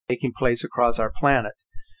taking place across our planet,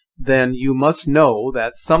 then you must know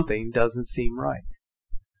that something doesn't seem right.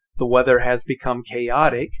 The weather has become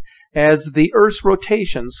chaotic as the Earth's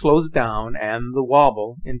rotation slows down and the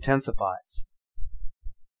wobble intensifies.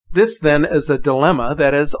 This then is a dilemma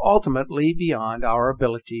that is ultimately beyond our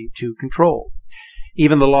ability to control.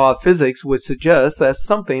 Even the law of physics would suggest that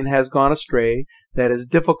something has gone astray that is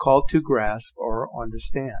difficult to grasp or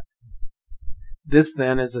understand. This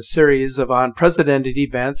then is a series of unprecedented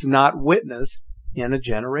events not witnessed in a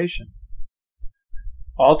generation.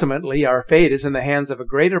 Ultimately, our fate is in the hands of a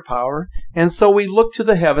greater power, and so we look to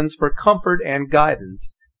the heavens for comfort and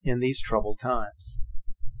guidance in these troubled times.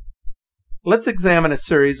 Let's examine a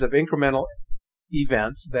series of incremental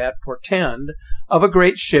events that portend of a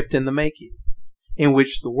great shift in the making, in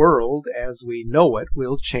which the world as we know it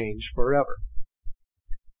will change forever.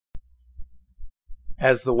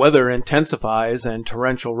 As the weather intensifies and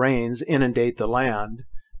torrential rains inundate the land,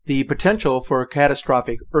 the potential for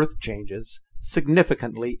catastrophic earth changes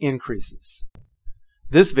significantly increases.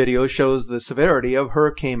 This video shows the severity of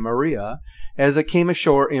Hurricane Maria as it came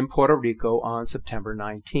ashore in Puerto Rico on September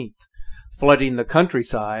 19th, flooding the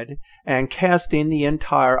countryside and casting the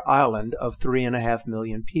entire island of 3.5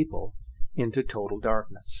 million people into total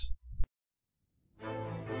darkness.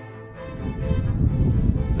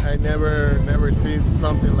 I never seen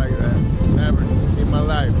something like that, never in my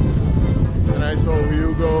life. And I saw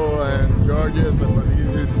Hugo and George's, but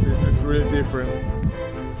this is really different.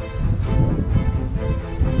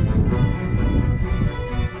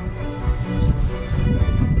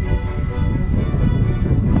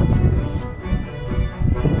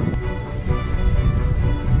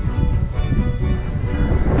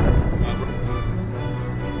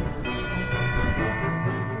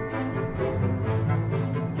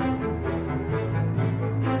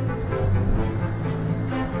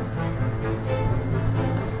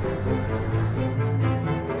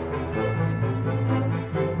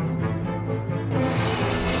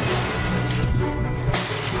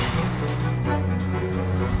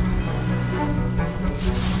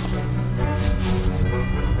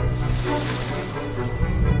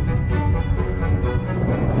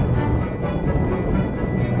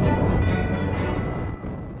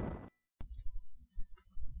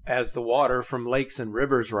 As the water from lakes and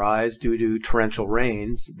rivers rise due to torrential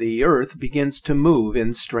rains, the earth begins to move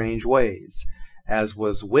in strange ways, as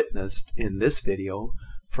was witnessed in this video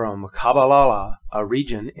from Kabalala, a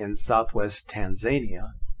region in southwest Tanzania,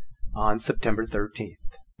 on September 13th.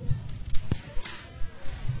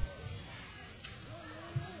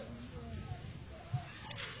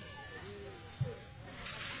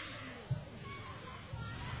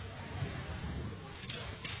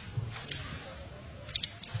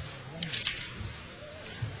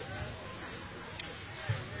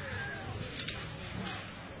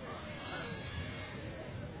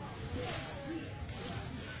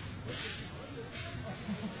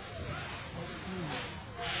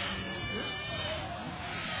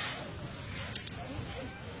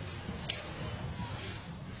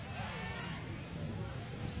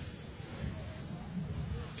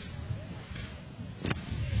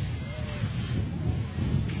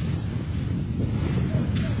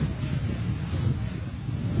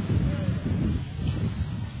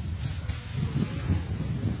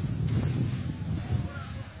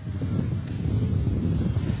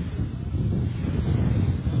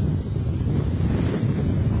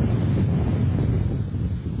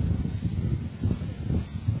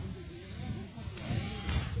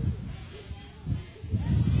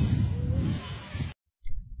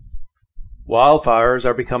 Wildfires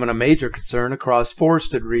are becoming a major concern across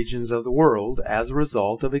forested regions of the world as a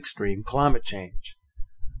result of extreme climate change.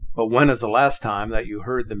 But when is the last time that you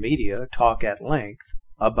heard the media talk at length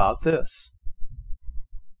about this?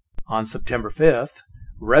 On September 5th,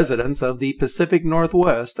 residents of the Pacific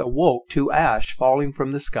Northwest awoke to ash falling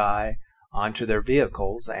from the sky onto their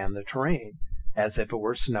vehicles and the terrain as if it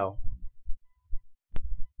were snow.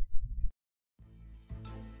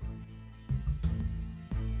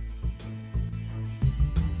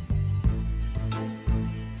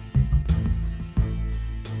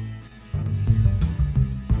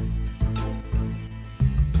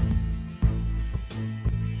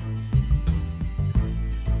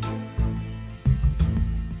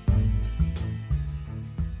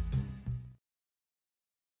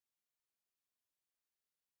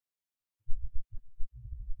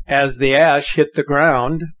 As the ash hit the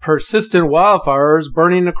ground, persistent wildfires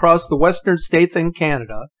burning across the western states and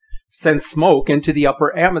Canada sent smoke into the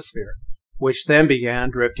upper atmosphere, which then began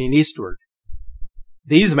drifting eastward.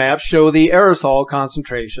 These maps show the aerosol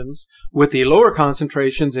concentrations, with the lower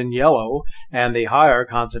concentrations in yellow and the higher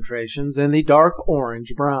concentrations in the dark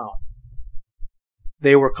orange-brown.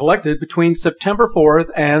 They were collected between September 4th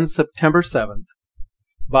and September 7th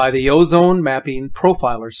by the Ozone Mapping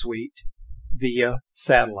Profiler Suite via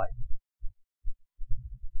satellite.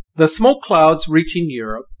 The smoke clouds reaching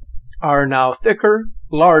Europe are now thicker,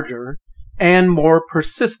 larger, and more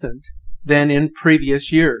persistent than in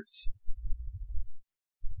previous years.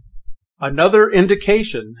 Another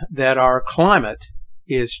indication that our climate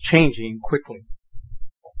is changing quickly.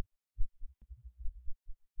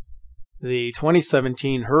 The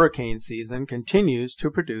 2017 hurricane season continues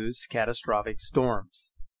to produce catastrophic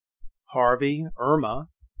storms. Harvey, Irma,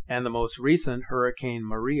 and the most recent Hurricane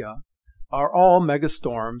Maria are all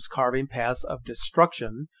megastorms carving paths of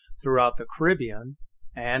destruction throughout the Caribbean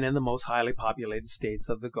and in the most highly populated states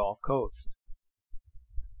of the Gulf Coast.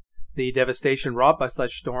 The devastation wrought by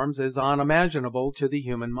such storms is unimaginable to the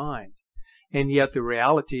human mind, and yet the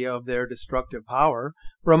reality of their destructive power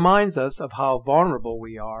reminds us of how vulnerable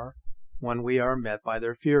we are when we are met by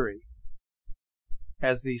their fury.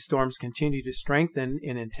 As these storms continue to strengthen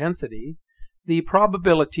in intensity, the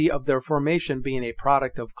probability of their formation being a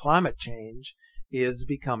product of climate change is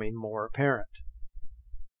becoming more apparent.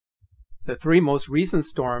 The three most recent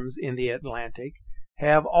storms in the Atlantic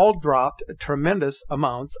have all dropped tremendous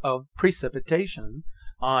amounts of precipitation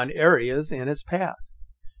on areas in its path,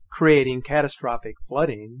 creating catastrophic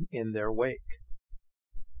flooding in their wake.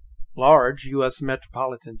 Large U.S.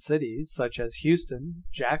 metropolitan cities such as Houston,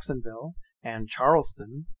 Jacksonville, and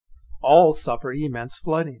Charleston all suffered immense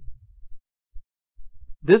flooding.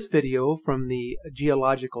 This video from the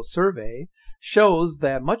Geological Survey shows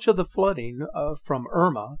that much of the flooding from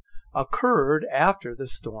Irma occurred after the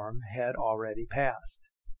storm had already passed.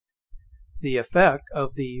 The effect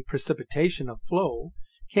of the precipitation of flow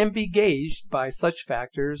can be gauged by such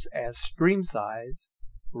factors as stream size,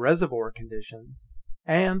 reservoir conditions,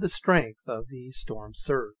 and the strength of the storm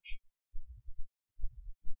surge.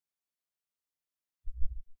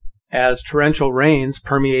 As torrential rains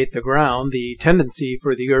permeate the ground, the tendency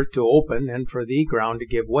for the earth to open and for the ground to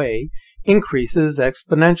give way increases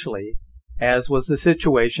exponentially, as was the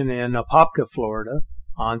situation in Apopka, Florida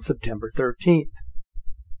on September 13th.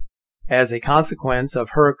 As a consequence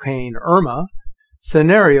of Hurricane Irma,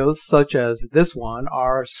 scenarios such as this one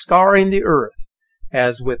are scarring the earth,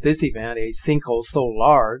 as with this event a sinkhole so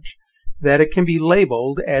large that it can be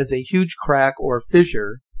labeled as a huge crack or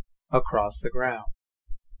fissure across the ground.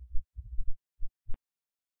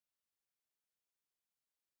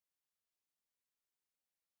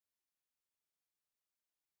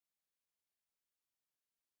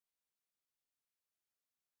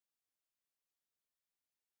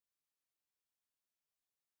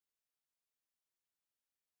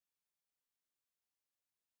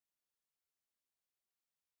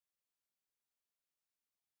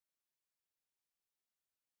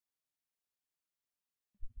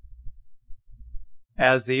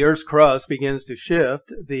 As the Earth's crust begins to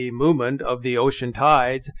shift, the movement of the ocean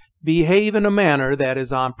tides behave in a manner that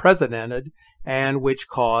is unprecedented and which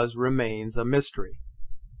cause remains a mystery.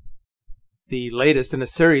 The latest in a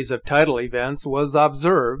series of tidal events was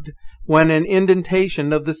observed when an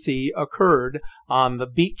indentation of the sea occurred on the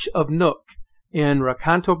beach of Nook in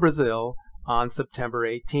Recanto, Brazil on September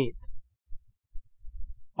 18th.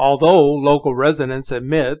 Although local residents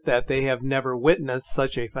admit that they have never witnessed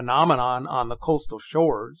such a phenomenon on the coastal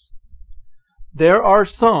shores, there are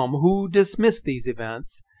some who dismiss these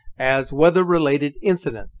events as weather-related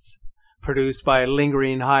incidents produced by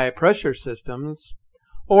lingering high-pressure systems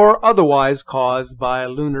or otherwise caused by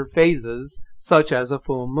lunar phases such as a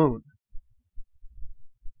full moon.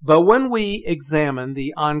 But when we examine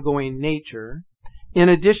the ongoing nature, in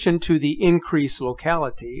addition to the increased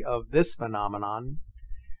locality of this phenomenon,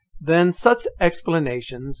 then such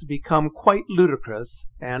explanations become quite ludicrous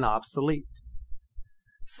and obsolete.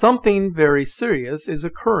 Something very serious is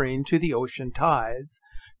occurring to the ocean tides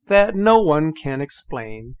that no one can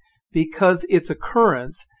explain because its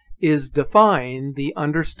occurrence is defying the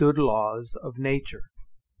understood laws of nature.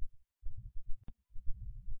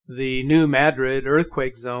 The New Madrid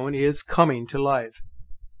earthquake zone is coming to life.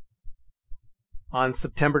 On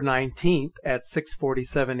September 19th at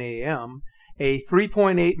 6:47 a.m., a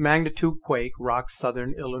 3.8 magnitude quake rocked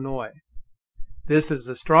southern Illinois. This is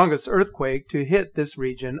the strongest earthquake to hit this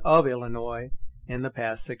region of Illinois in the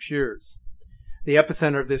past 6 years. The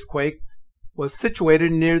epicenter of this quake was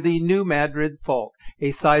situated near the New Madrid Fault,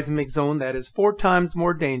 a seismic zone that is 4 times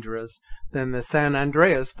more dangerous than the San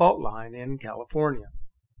Andreas fault line in California.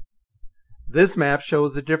 This map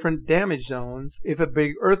shows the different damage zones if a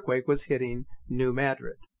big earthquake was hitting New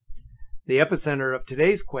Madrid. The epicenter of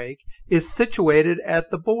today's quake is situated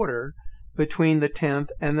at the border between the 10th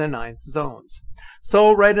and the 9th zones,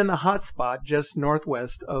 so right in the hot spot just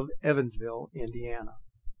northwest of Evansville, Indiana.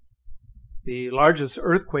 The largest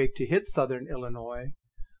earthquake to hit southern Illinois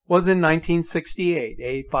was in 1968,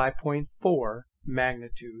 a 5.4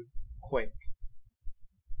 magnitude quake.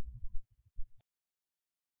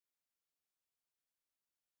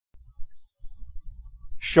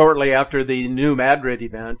 Shortly after the New Madrid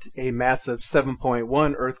event, a massive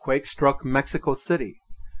 7.1 earthquake struck Mexico City.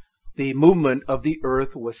 The movement of the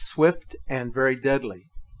earth was swift and very deadly.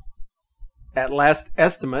 At last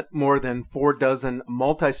estimate, more than 4 dozen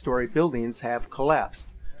multi-story buildings have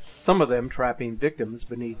collapsed, some of them trapping victims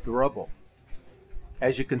beneath the rubble.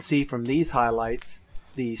 As you can see from these highlights,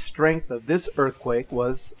 the strength of this earthquake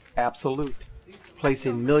was absolute,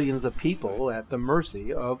 placing millions of people at the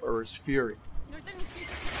mercy of Earth's fury.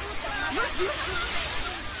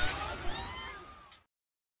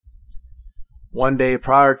 One day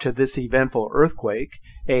prior to this eventful earthquake,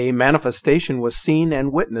 a manifestation was seen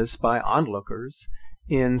and witnessed by onlookers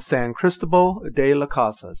in San Cristobal de las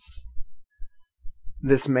Casas.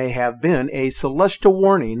 This may have been a celestial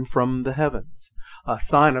warning from the heavens, a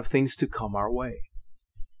sign of things to come our way.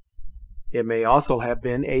 It may also have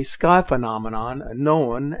been a sky phenomenon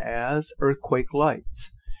known as earthquake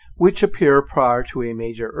lights, which appear prior to a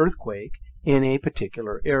major earthquake in a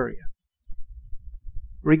particular area.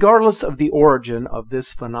 Regardless of the origin of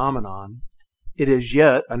this phenomenon, it is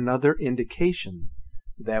yet another indication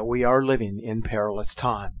that we are living in perilous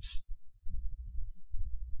times.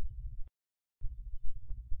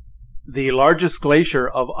 The largest glacier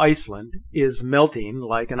of Iceland is melting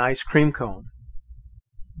like an ice cream cone.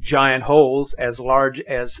 Giant holes as large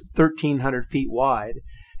as 1,300 feet wide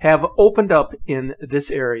have opened up in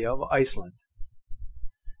this area of Iceland.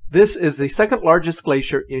 This is the second largest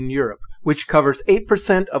glacier in Europe, which covers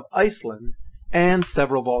 8% of Iceland and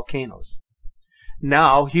several volcanoes.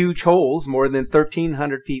 Now, huge holes more than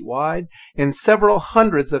 1,300 feet wide and several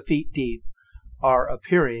hundreds of feet deep are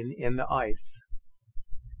appearing in the ice.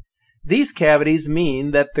 These cavities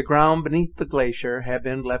mean that the ground beneath the glacier have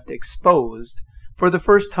been left exposed for the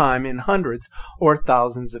first time in hundreds or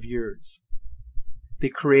thousands of years. The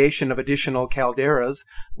creation of additional calderas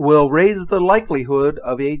will raise the likelihood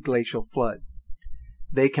of a glacial flood.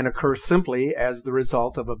 They can occur simply as the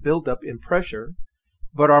result of a buildup in pressure,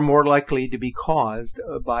 but are more likely to be caused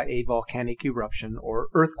by a volcanic eruption or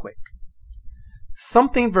earthquake.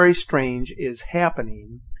 Something very strange is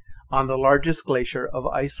happening on the largest glacier of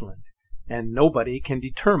Iceland, and nobody can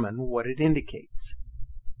determine what it indicates.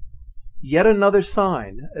 Yet another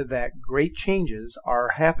sign that great changes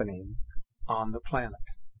are happening on the planet.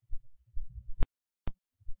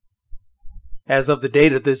 As of the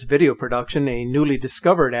date of this video production, a newly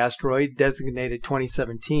discovered asteroid designated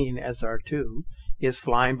 2017 SR2 is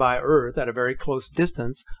flying by Earth at a very close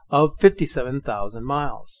distance of 57,000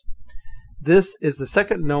 miles. This is the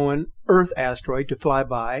second known Earth asteroid to fly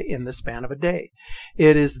by in the span of a day.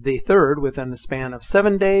 It is the third within the span of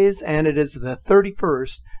 7 days, and it is the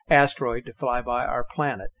 31st asteroid to fly by our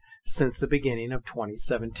planet since the beginning of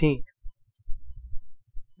 2017.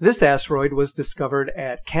 This asteroid was discovered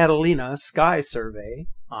at Catalina Sky Survey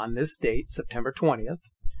on this date, September 20th,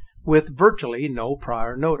 with virtually no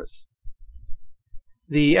prior notice.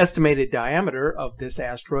 The estimated diameter of this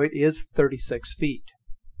asteroid is 36 feet.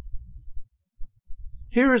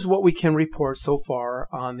 Here is what we can report so far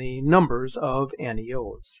on the numbers of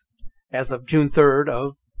N.W.Os. As of June 3rd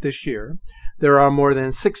of this year, there are more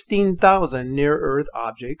than 16,000 near-Earth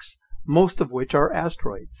objects, most of which are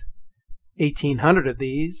asteroids. 1,800 of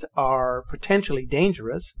these are potentially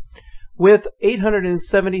dangerous, with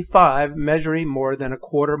 875 measuring more than a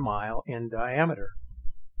quarter mile in diameter.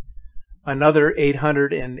 Another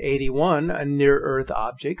 881 near-Earth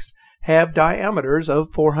objects have diameters of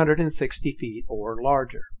 460 feet or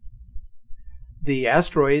larger. The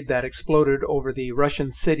asteroid that exploded over the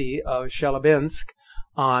Russian city of Chelyabinsk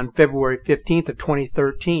on February 15th of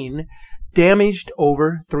 2013 damaged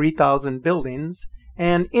over 3,000 buildings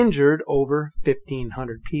and injured over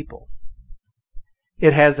 1,500 people.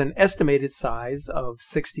 It has an estimated size of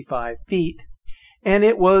 65 feet, and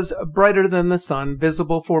it was brighter than the sun,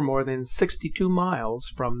 visible for more than 62 miles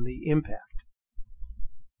from the impact.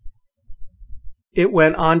 It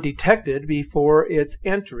went undetected before its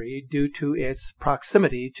entry due to its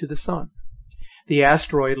proximity to the sun. The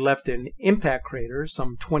asteroid left an impact crater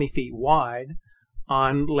some 20 feet wide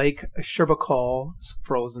on Lake Sherbakal's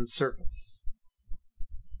frozen surface.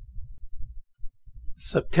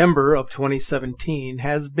 September of 2017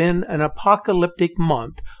 has been an apocalyptic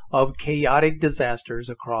month of chaotic disasters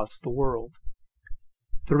across the world.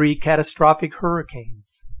 3 catastrophic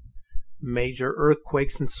hurricanes, major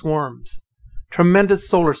earthquakes and swarms, tremendous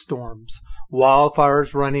solar storms,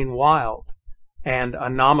 wildfires running wild, and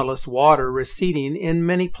anomalous water receding in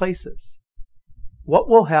many places. What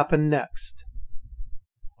will happen next?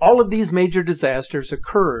 All of these major disasters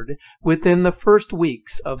occurred within the first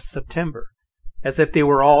weeks of September, as if they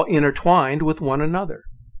were all intertwined with one another,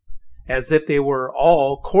 as if they were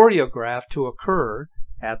all choreographed to occur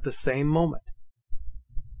at the same moment.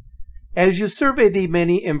 As you survey the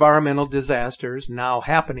many environmental disasters now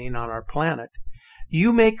happening on our planet,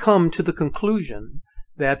 you may come to the conclusion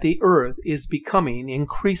that the Earth is becoming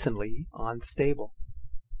increasingly unstable.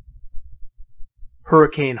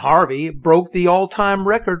 Hurricane Harvey broke the all-time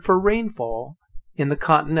record for rainfall in the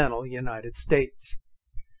continental United States.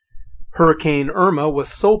 Hurricane Irma was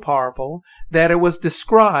so powerful that it was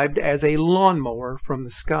described as a lawnmower from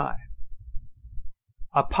the sky.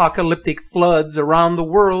 Apocalyptic floods around the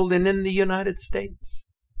world and in the United States.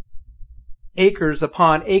 Acres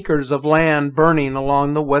upon acres of land burning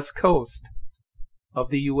along the west coast of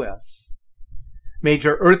the U.S.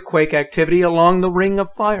 Major earthquake activity along the Ring of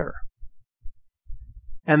Fire.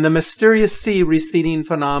 And the mysterious sea receding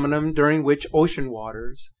phenomenon during which ocean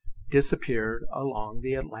waters disappeared along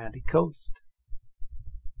the Atlantic coast.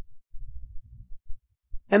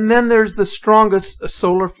 And then there's the strongest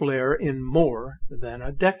solar flare in more than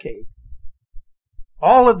a decade.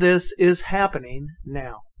 All of this is happening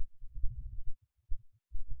now.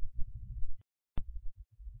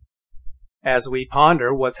 As we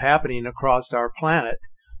ponder what's happening across our planet,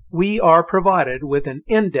 we are provided with an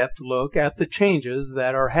in-depth look at the changes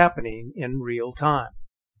that are happening in real time.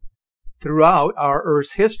 Throughout our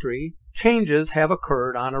Earth's history, changes have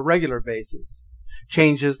occurred on a regular basis,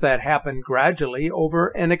 changes that happen gradually over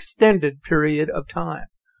an extended period of time,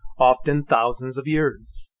 often thousands of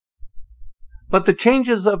years. But the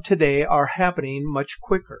changes of today are happening much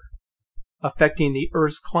quicker, affecting the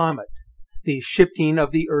Earth's climate, the shifting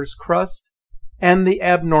of the Earth's crust, and the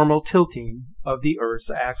abnormal tilting of the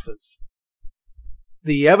Earth's axis.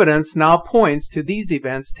 The evidence now points to these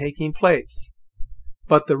events taking place,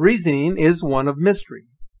 but the reasoning is one of mystery.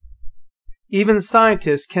 Even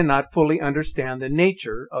scientists cannot fully understand the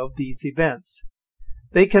nature of these events.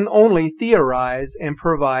 They can only theorize and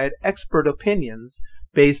provide expert opinions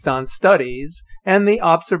based on studies and the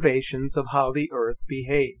observations of how the Earth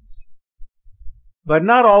behaves. But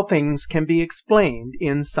not all things can be explained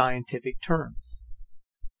in scientific terms.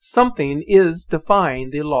 Something is defying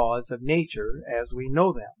the laws of nature as we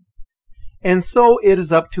know them. And so it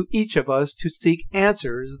is up to each of us to seek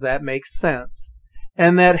answers that make sense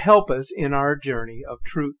and that help us in our journey of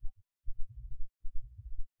truth.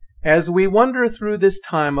 As we wander through this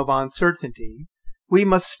time of uncertainty, we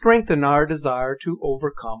must strengthen our desire to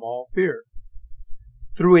overcome all fear.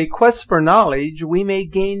 Through a quest for knowledge, we may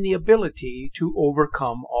gain the ability to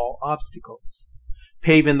overcome all obstacles,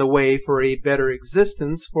 paving the way for a better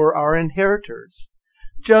existence for our inheritors,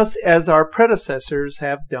 just as our predecessors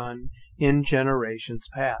have done in generations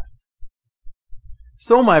past.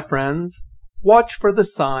 So, my friends, watch for the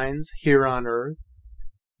signs here on Earth,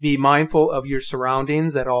 be mindful of your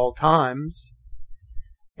surroundings at all times,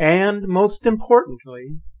 and most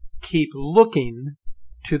importantly, keep looking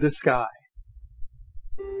to the sky.